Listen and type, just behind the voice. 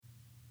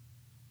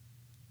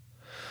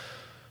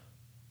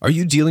Are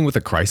you dealing with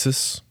a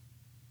crisis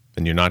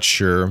and you're not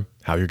sure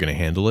how you're going to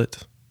handle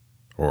it?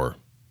 Or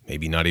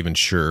maybe not even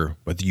sure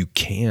whether you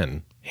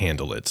can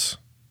handle it?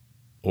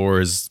 Or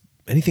has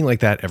anything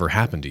like that ever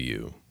happened to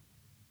you?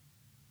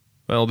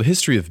 Well, the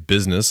history of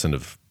business and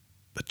of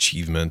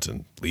achievement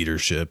and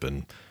leadership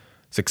and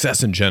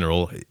success in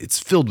general, it's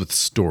filled with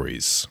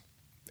stories,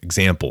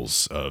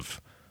 examples of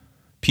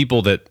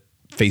people that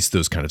face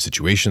those kind of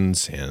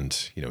situations.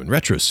 And, in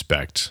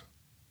retrospect,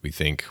 we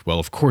think, well,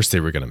 of course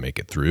they were going to make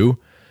it through.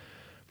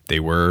 They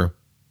were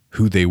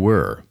who they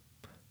were,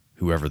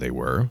 whoever they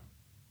were.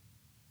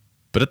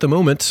 But at the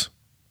moment,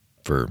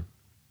 for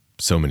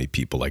so many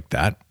people like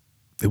that,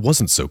 it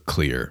wasn't so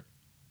clear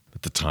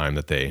at the time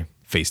that they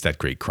faced that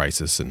great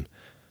crisis. And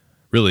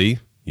really,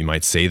 you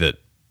might say that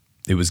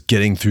it was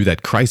getting through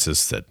that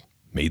crisis that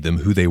made them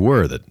who they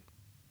were, that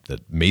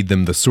made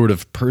them the sort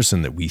of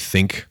person that we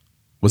think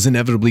was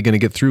inevitably going to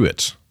get through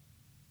it.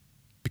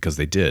 Because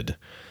they did.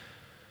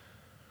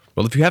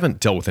 Well, if you haven't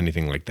dealt with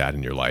anything like that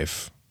in your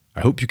life, I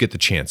hope you get the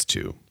chance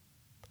to.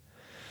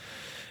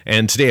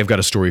 And today I've got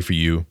a story for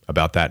you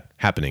about that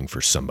happening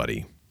for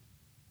somebody.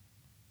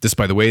 This,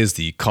 by the way, is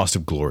the Cost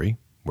of Glory,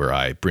 where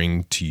I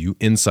bring to you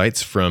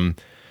insights from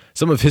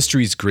some of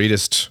history's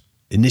greatest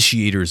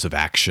initiators of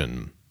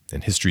action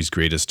and history's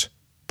greatest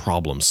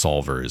problem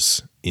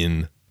solvers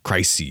in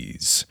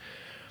crises.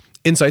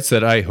 Insights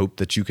that I hope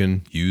that you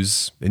can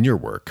use in your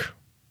work.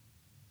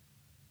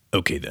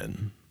 Okay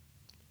then.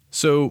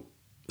 So,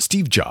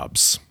 Steve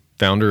Jobs,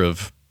 founder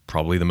of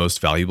probably the most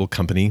valuable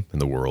company in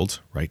the world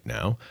right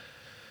now,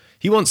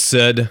 he once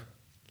said,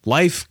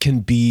 "Life can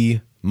be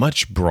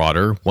much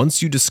broader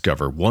once you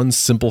discover one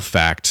simple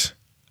fact,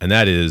 and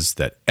that is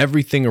that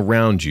everything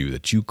around you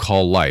that you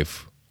call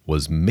life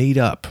was made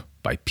up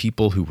by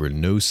people who were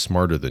no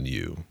smarter than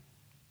you."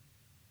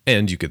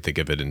 And you could think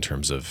of it in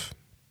terms of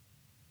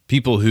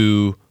people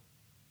who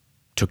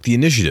took the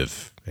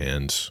initiative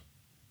and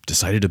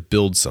decided to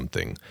build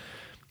something.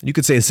 You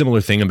could say a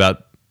similar thing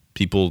about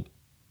people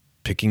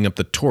picking up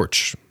the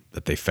torch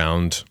that they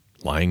found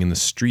lying in the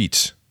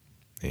street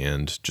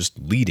and just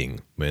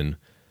leading when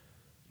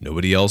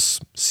nobody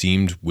else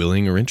seemed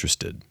willing or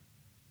interested.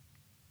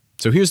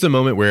 So here's the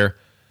moment where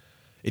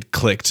it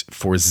clicked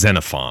for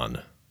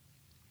Xenophon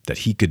that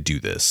he could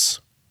do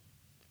this.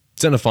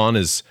 Xenophon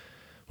is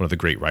one of the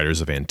great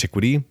writers of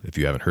antiquity. If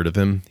you haven't heard of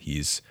him,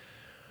 he's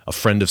a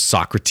friend of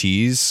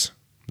Socrates,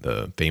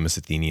 the famous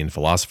Athenian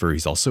philosopher.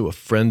 He's also a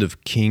friend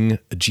of King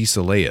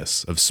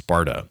Agesilaus of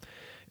Sparta.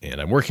 And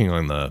I'm working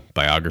on the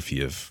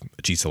biography of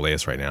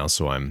Agesilaus right now,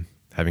 so I'm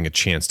having a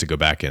chance to go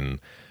back and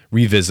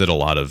revisit a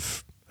lot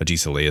of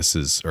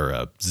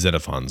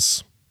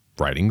Xenophon's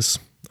writings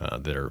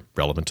that are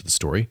relevant to the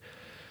story.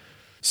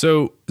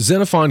 So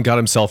Xenophon got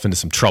himself into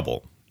some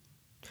trouble.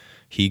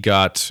 He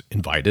got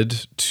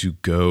invited to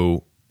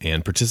go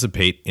and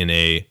participate in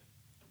a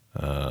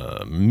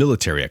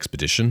military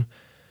expedition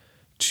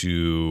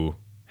to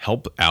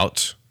help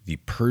out the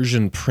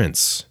Persian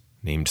prince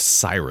named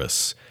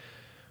Cyrus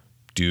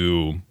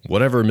do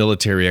whatever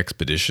military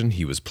expedition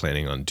he was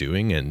planning on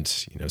doing. And,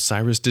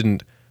 Cyrus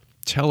didn't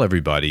tell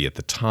everybody at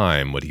the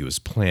time what he was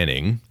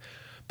planning,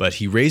 but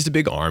he raised a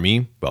big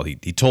army. Well, he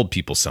told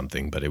people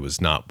something, but it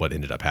was not what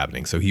ended up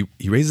happening. So he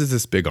raises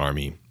this big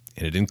army,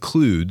 and it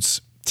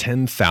includes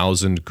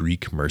 10,000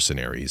 Greek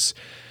mercenaries.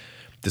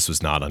 This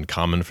was not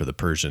uncommon for the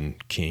Persian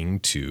king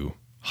to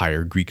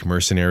hire Greek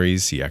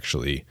mercenaries.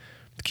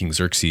 King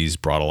Xerxes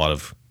brought a lot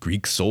of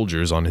Greek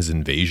soldiers on his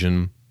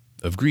invasion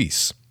of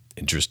Greece,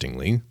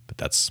 interestingly, but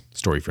that's a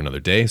story for another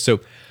day. So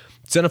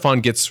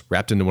Xenophon gets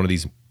wrapped into one of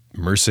these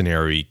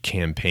mercenary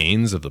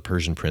campaigns of the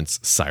Persian prince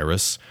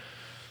Cyrus.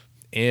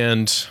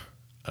 And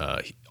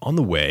on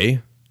the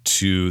way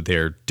to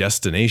their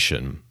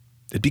destination,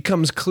 it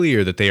becomes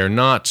clear that they are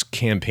not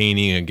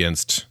campaigning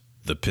against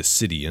the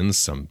Pisidians,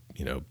 some,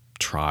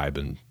 tribe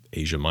in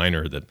Asia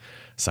Minor that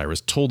Cyrus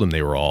told them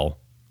they were all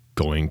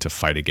going to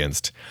fight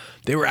against.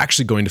 They were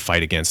actually going to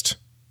fight against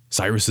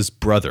Cyrus's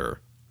brother,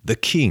 the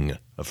king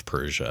of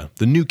Persia,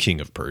 the new king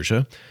of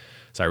Persia.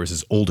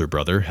 Cyrus's older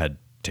brother had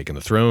taken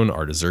the throne.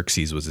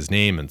 Artaxerxes was his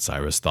name, and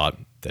Cyrus thought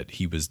that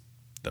he was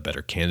the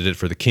better candidate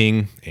for the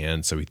king,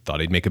 and so he thought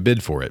he'd make a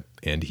bid for it.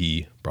 And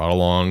he brought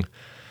along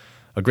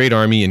a great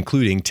army,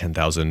 including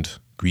 10,000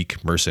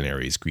 Greek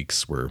mercenaries.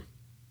 Greeks were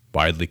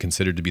widely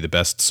considered to be the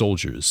best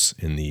soldiers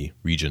in the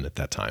region at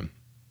that time.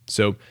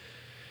 So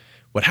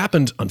what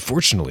happened,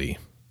 unfortunately,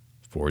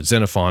 for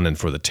Xenophon and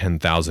for the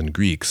 10,000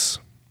 Greeks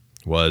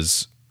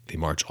was they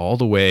march all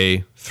the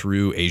way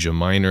through Asia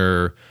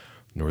Minor,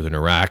 northern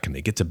Iraq, and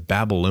they get to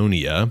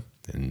Babylonia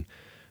in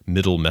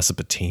middle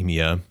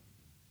Mesopotamia,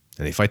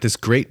 and they fight this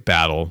great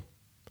battle.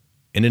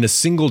 And in a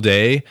single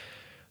day,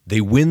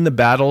 they win the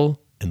battle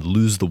and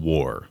lose the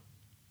war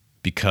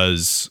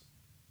because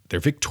they're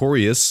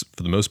victorious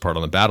for the most part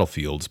on the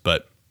battlefield.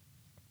 But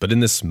in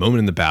this moment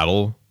in the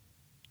battle,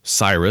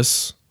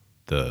 Cyrus,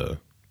 the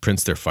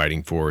prince they're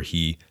fighting for,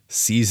 he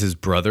sees his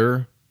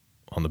brother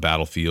on the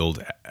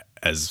battlefield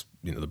as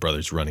the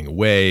brother's running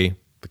away.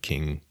 The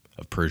king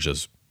of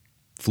Persia's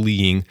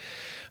fleeing.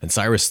 And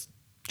Cyrus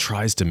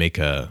tries to make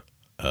an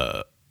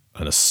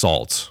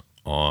assault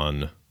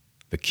on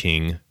the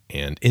king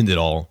and end it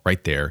all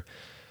right there.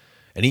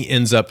 And he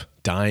ends up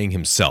dying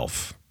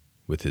himself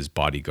with his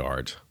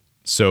bodyguard.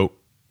 So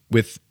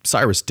with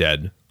Cyrus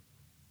dead,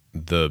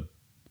 the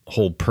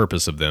whole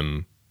purpose of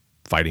them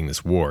fighting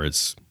this war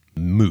is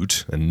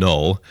moot and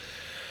null.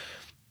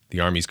 The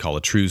armies call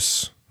a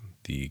truce.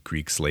 The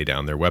Greeks lay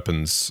down their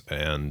weapons,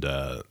 and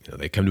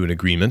they come to an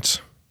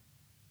agreement.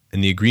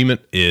 And the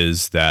agreement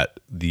is that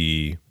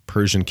the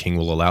Persian king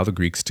will allow the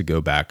Greeks to go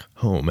back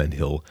home, and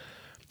he'll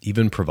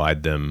even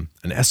provide them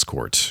an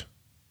escort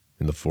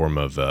in the form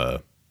of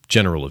a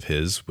general of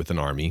his with an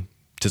army,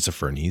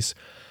 Tissaphernes.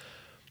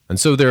 And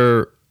so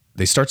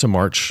they start to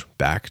march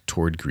back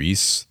toward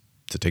Greece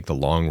to take the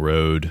long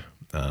road,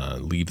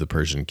 leave the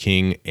Persian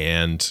king,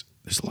 and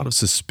there's a lot of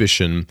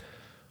suspicion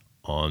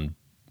on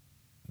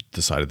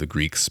the side of the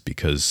Greeks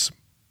because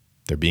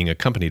they're being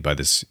accompanied by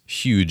this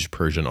huge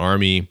Persian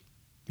army. I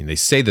mean, they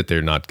say that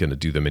they're not going to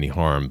do them any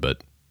harm,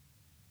 but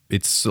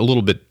it's a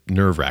little bit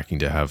nerve-wracking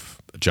to have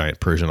a giant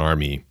Persian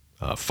army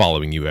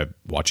following you,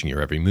 watching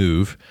your every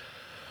move.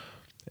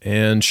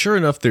 And sure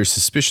enough, their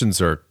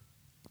suspicions are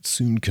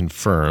soon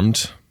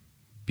confirmed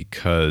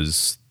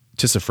because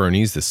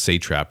Tissaphernes, the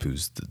satrap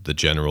who's the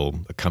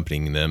general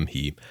accompanying them,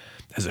 he,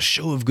 as a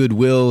show of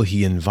goodwill,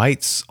 he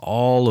invites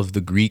all of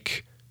the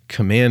Greek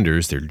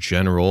commanders, their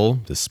general,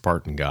 the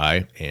Spartan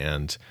guy,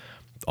 and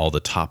all the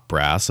top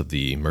brass of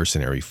the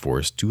mercenary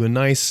force to a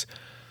nice,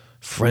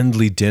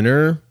 friendly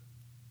dinner.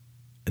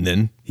 And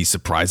then he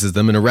surprises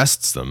them and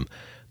arrests them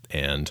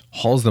and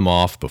hauls them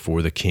off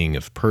before the king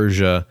of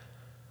Persia,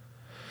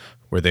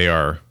 where they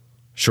are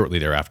shortly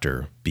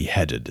thereafter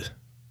beheaded.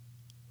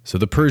 So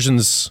the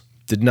Persians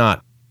did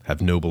not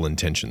have noble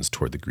intentions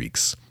toward the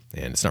Greeks,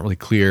 and it's not really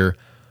clear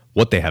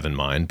what they have in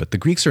mind, but the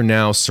Greeks are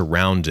now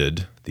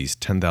surrounded, these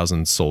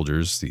 10,000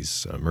 soldiers,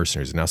 these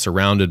mercenaries are now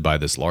surrounded by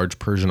this large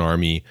Persian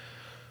army,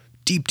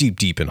 deep, deep,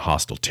 deep in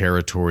hostile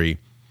territory,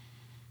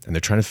 and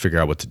they're trying to figure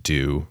out what to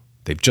do.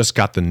 They've just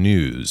got the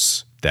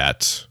news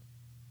that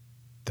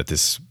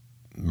this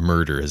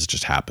murder has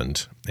just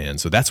happened, and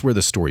so that's where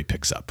the story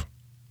picks up.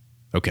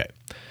 Okay,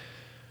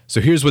 so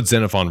here's what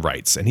Xenophon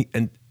writes,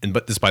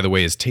 but this, by the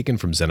way, is taken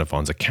from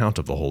Xenophon's account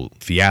of the whole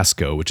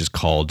fiasco, which is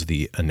called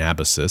the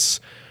Anabasis.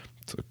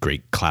 It's a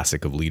great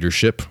classic of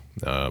leadership,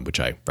 which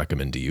I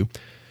recommend to you.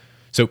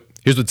 So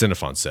here's what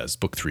Xenophon says,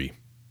 Book 3.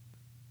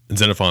 And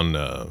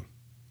Xenophon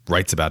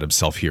writes about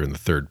himself here in the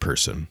third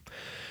person.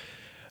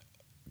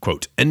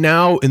 Quote, "And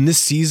now in this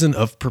season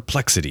of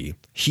perplexity,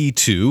 he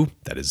too,"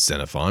 that is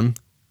Xenophon,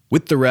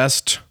 "with the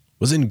rest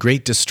was in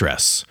great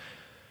distress,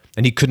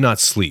 and he could not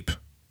sleep.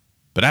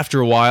 But after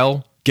a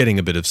while, getting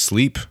a bit of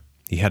sleep,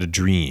 he had a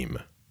dream.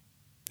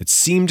 It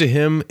seemed to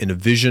him in a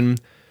vision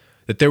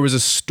that there was a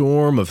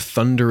storm of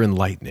thunder and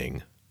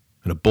lightning,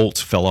 and a bolt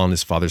fell on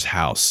his father's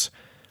house,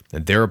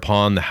 and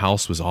thereupon the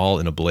house was all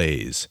in a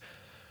blaze.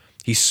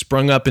 He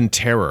sprung up in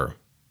terror,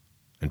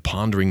 and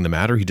pondering the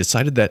matter, he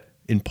decided that,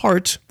 in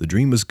part, the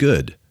dream was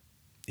good,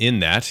 in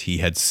that he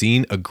had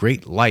seen a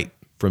great light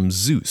from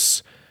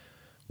Zeus,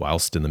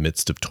 whilst in the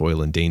midst of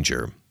toil and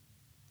danger.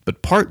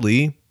 But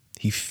partly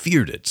he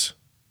feared it,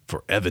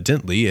 for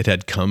evidently it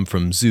had come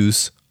from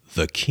Zeus,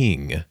 the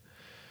king.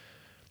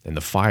 And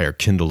the fire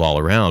kindled all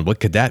around. What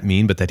could that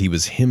mean but that he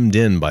was hemmed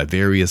in by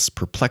various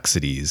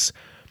perplexities,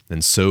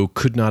 and so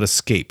could not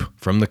escape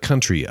from the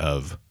country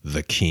of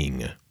the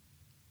king?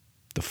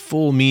 The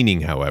full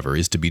meaning, however,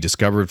 is to be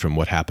discovered from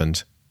what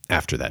happened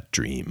after that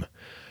dream."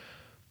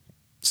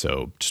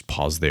 So just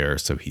pause there.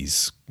 So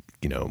he's,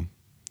 he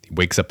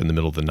wakes up in the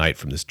middle of the night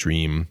from this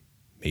dream.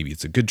 Maybe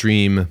it's a good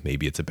dream.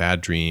 Maybe it's a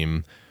bad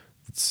dream.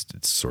 It's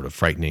sort of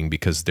frightening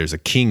because there's a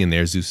king in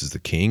there. Zeus is the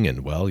king.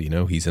 And, well,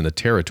 he's in the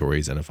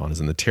territory. Xenophon is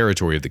in the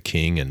territory of the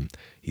king, and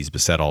he's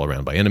beset all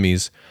around by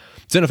enemies.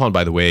 Xenophon,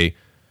 by the way,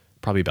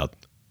 probably about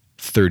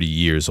 30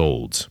 years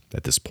old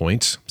at this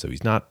point. So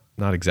he's not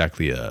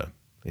exactly a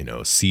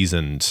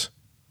seasoned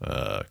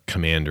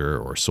commander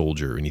or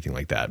soldier or anything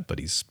like that, but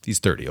he's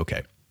 30.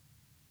 Okay.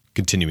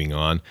 Continuing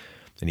on.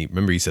 And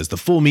he says, "The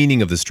full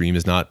meaning of this dream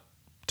is not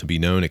to be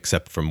known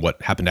except from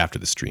what happened after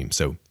this dream."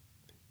 So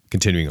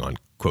continuing on,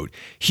 quote,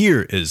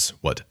 "Here is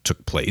what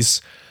took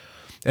place.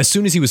 As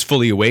soon as he was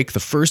fully awake, the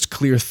first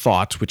clear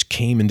thought which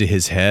came into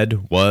his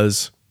head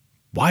was,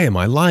 'Why am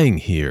I lying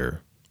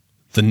here?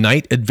 The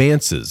night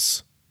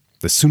advances.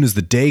 As soon as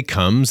the day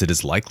comes, it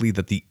is likely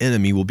that the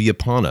enemy will be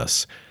upon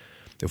us.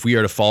 If we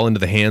are to fall into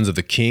the hands of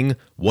the king,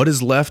 what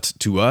is left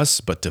to us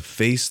but to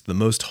face the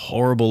most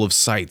horrible of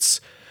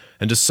sights,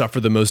 and to suffer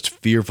the most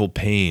fearful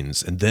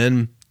pains, and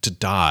then to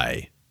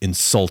die,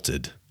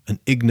 insulted, an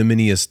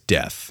ignominious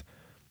death,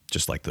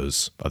 just like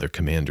those other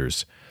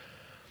commanders.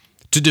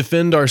 To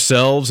defend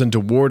ourselves and to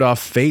ward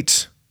off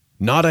fate,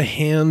 not a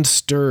hand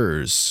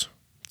stirs.'"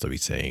 So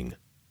he's saying,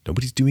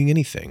 nobody's doing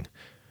anything.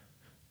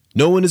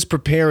 "No one is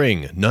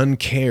preparing, none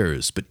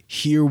cares, but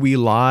here we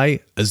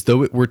lie as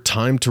though it were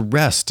time to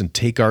rest and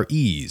take our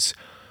ease.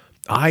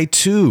 I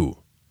too.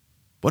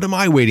 What am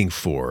I waiting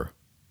for?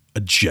 a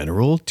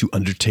general to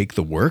undertake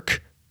the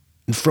work?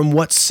 And from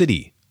what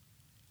city?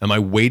 Am I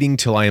waiting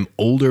till I am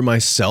older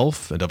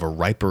myself and of a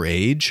riper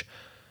age?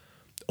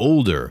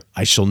 Older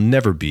I shall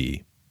never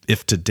be,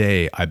 if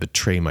today I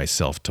betray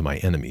myself to my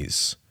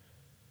enemies."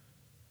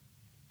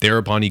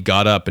 Thereupon he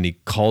got up and he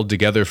called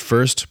together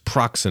first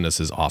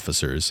Proxenus'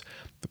 officers.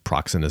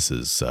 Proxenus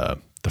is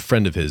the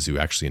friend of his who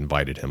actually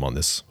invited him on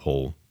this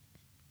whole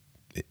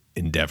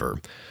endeavor.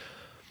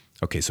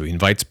 Okay, so he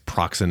invites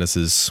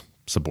Proxenus'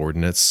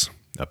 subordinates.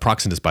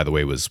 Proxenus, by the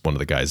way, was one of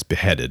the guys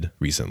beheaded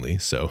recently.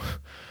 So,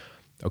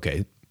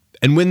 okay.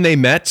 And when they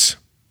met,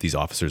 these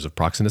officers of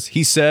Proxenus,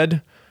 he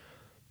said,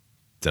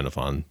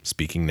 Xenophon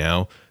speaking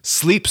now,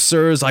 "Sleep,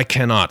 sirs, I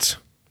cannot,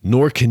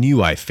 nor can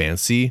you, I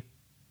fancy,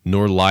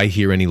 nor lie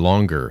here any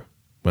longer,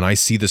 when I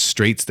see the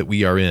straits that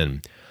we are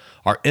in.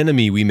 Our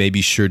enemy, we may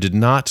be sure, did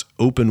not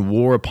open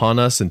war upon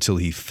us until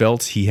he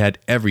felt he had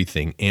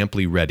everything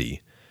amply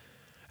ready.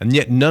 And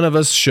yet none of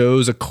us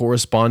shows a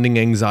corresponding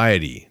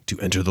anxiety to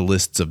enter the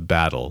lists of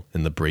battle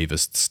in the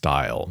bravest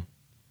style."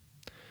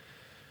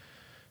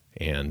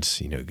 And,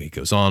 he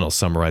goes on, I'll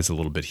summarize a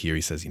little bit here.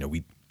 He says,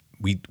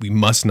 we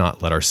must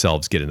not let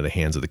ourselves get into the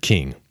hands of the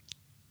king.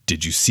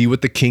 Did you see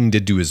what the king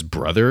did to his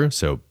brother?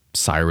 So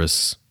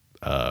Cyrus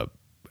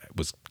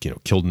was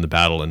killed in the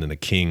battle, and then the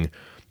king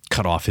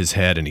cut off his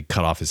head and he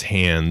cut off his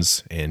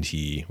hands and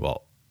he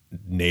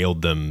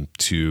nailed them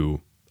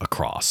to a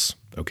cross.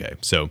 Okay,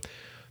 so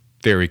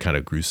very kind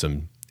of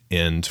gruesome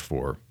end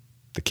for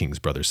the king's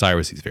brother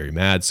Cyrus. He's very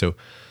mad. So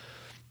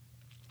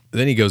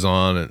then he goes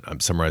on, and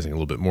I'm summarizing a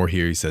little bit more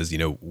here. He says,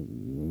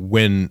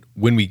 when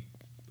we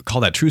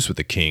called that truce with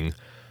the king,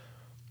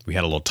 we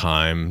had a little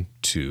time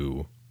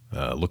to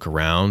look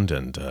around,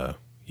 and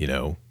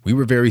we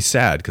were very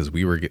sad because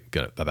we were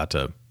about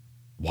to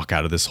walk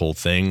out of this whole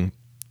thing.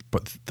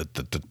 But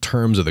the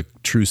terms of the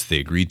truce they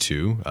agreed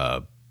to,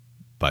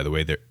 by the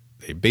way,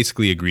 they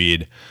basically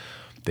agreed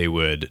they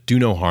would do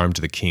no harm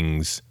to the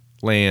king's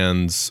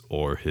lands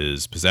or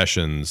his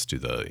possessions, to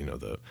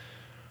the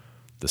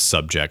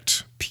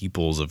subject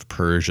peoples of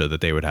Persia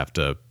that they would have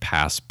to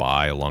pass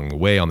by along the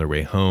way on their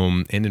way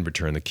home, and in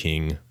return the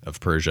king of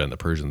Persia and the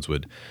Persians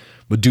would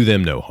do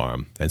them no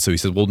harm. And so he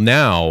said, well,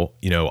 now,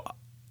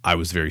 I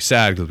was very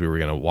sad because we were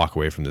going to walk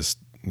away from this,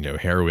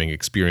 harrowing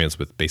experience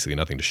with basically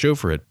nothing to show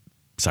for it.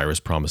 Cyrus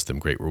promised them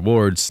great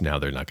rewards. Now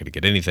they're not going to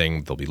get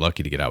anything. They'll be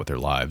lucky to get out with their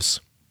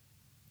lives.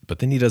 But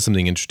then he does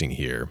something interesting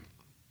here.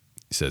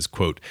 He says,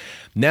 quote,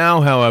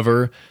 "Now,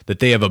 however, that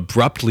they have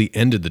abruptly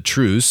ended the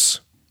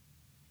truce,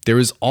 there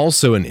is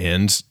also an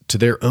end to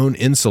their own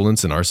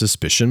insolence and our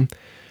suspicion,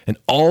 and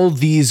all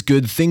these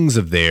good things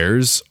of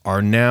theirs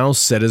are now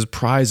set as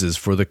prizes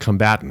for the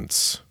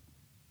combatants."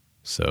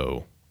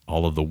 So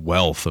all of the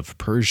wealth of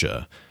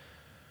Persia,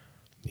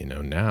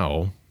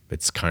 now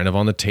it's kind of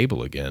on the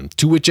table again.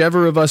 "To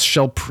whichever of us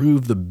shall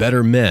prove the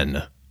better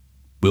men,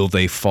 will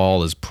they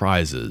fall as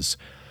prizes,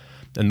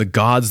 and the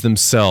gods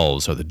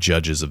themselves are the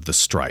judges of the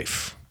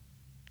strife.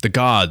 The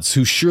gods,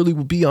 who surely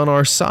will be on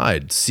our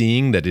side,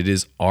 seeing that it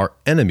is our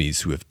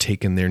enemies who have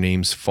taken their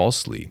names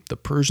falsely. The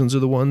Persians are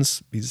the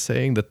ones," he's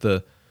saying,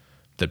 that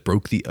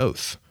broke the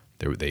oath.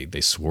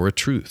 They swore a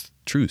truce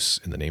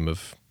in the name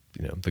of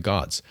the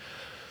gods.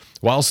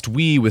 "Whilst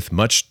we, with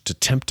much to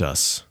tempt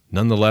us,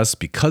 nonetheless,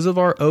 because of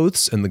our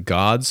oaths and the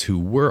gods who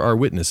were our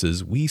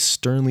witnesses, we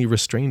sternly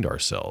restrained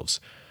ourselves.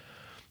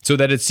 So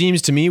that it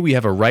seems to me we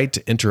have a right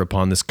to enter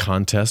upon this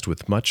contest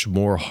with much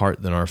more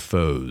heart than our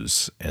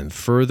foes. And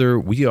further,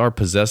 we are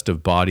possessed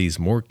of bodies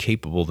more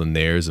capable than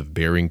theirs of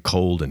bearing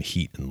cold and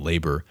heat and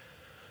labor.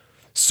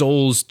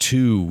 Souls,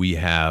 too, we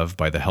have,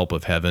 by the help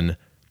of heaven,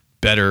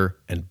 better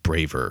and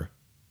braver.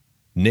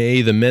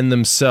 Nay, the men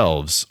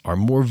themselves are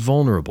more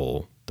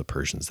vulnerable, the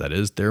Persians that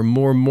is, they're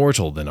more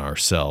mortal than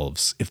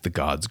ourselves, if the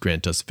gods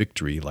grant us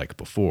victory like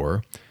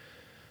before."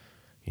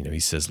 He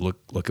says, look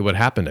at what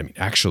happened. I mean,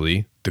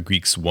 actually, the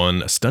Greeks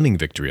won a stunning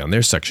victory on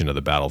their section of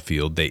the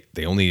battlefield.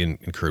 They only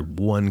incurred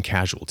one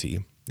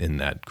casualty in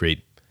that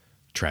great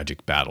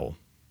tragic battle.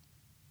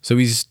 So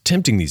he's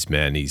tempting these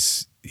men.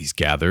 He's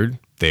gathered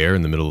there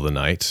in the middle of the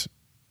night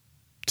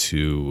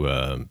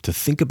to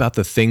think about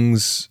the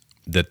things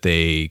that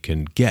they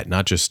can get,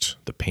 not just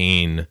the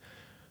pain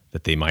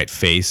that they might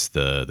face,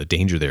 the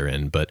danger they're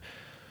in, but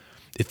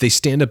if they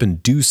stand up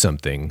and do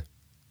something,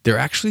 there are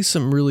actually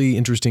some really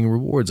interesting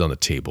rewards on the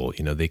table.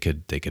 They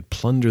could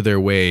plunder their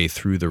way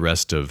through the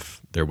rest of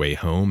their way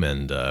home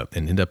and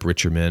end up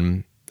richer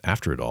men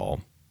after it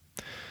all.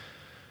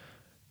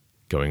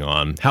 Going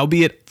on,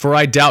 "Howbeit, for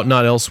I doubt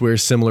not elsewhere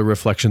similar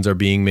reflections are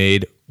being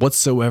made.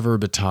 Whatsoever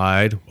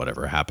betide,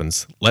 whatever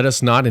happens, let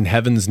us not in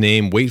heaven's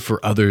name wait for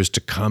others to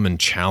come and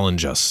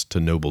challenge us to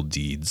noble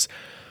deeds.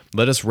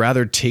 Let us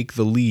rather take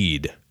the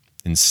lead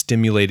in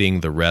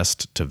stimulating the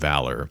rest to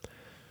valor.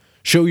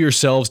 Show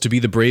yourselves to be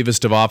the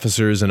bravest of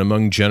officers, and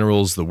among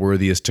generals the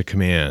worthiest to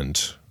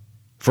command.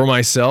 For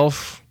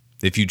myself,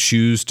 if you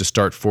choose to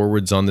start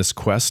forwards on this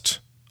quest,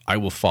 I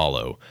will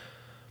follow.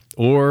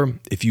 Or,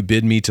 if you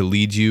bid me to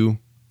lead you,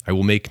 I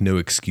will make no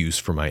excuse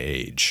for my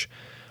age.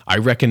 I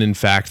reckon, in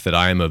fact, that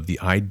I am of the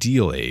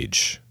ideal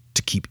age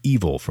to keep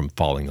evil from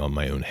falling on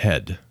my own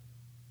head.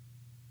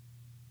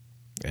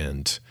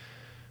 And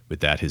with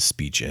that, his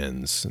speech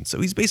ends. And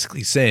so he's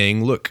basically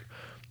saying, look,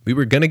 we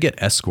were going to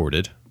get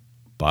escorted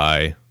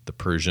by the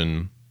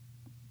Persian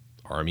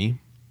army,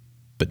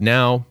 but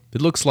now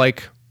it looks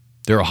like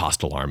they're a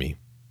hostile army.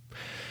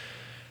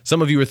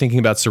 Some of you are thinking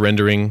about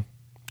surrendering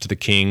to the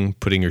king,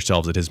 putting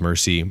yourselves at his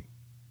mercy.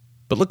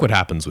 But look what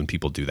happens when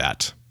people do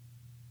that.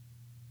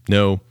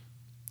 No,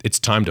 it's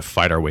time to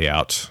fight our way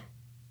out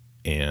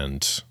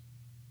and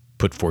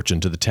put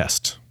fortune to the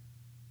test.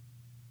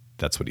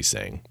 That's what he's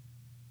saying.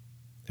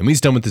 And when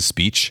he's done with his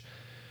speech,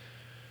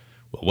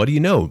 well, what do you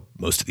know?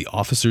 Most of the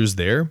officers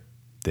there,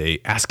 they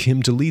ask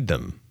him to lead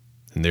them,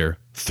 and they're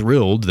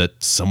thrilled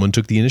that someone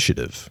took the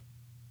initiative.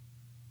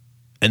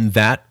 And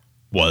that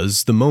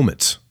was the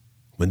moment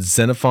when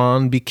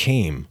Xenophon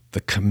became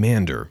the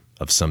commander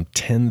of some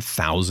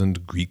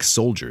 10,000 Greek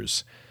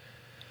soldiers.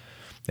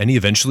 And he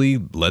eventually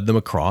led them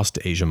across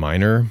to Asia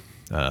Minor,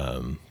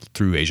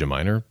 through Asia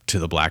Minor to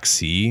the Black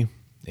Sea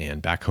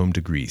and back home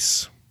to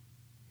Greece.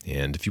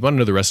 And if you want to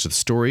know the rest of the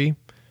story,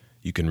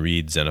 you can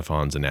read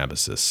Xenophon's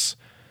Anabasis.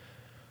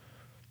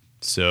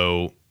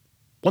 So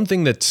one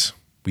thing that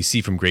we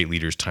see from great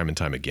leaders time and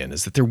time again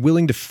is that they're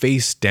willing to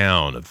face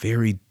down a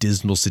very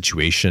dismal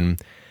situation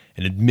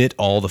and admit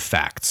all the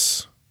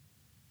facts.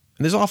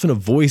 And there's often a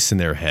voice in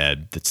their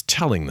head that's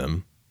telling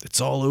them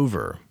it's all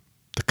over.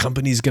 The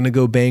company's going to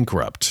go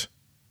bankrupt.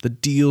 The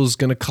deal's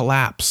going to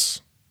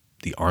collapse.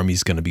 The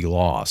army's going to be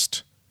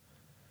lost.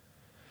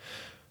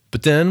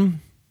 But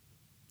then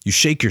you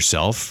shake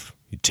yourself,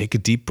 you take a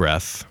deep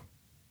breath,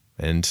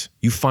 and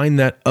you find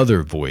that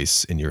other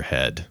voice in your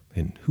head.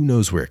 And who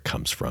knows where it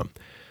comes from.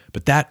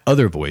 But that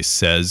other voice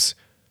says,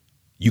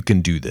 you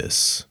can do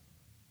this.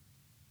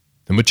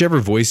 And whichever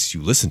voice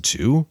you listen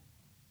to,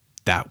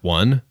 that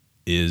one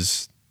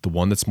is the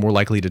one that's more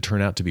likely to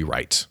turn out to be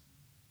right.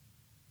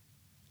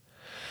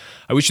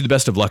 I wish you the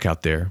best of luck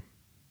out there.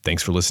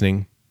 Thanks for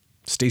listening.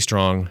 Stay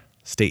strong,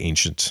 stay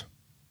ancient.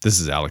 This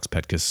is Alex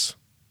Petkus.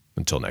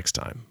 Until next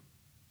time.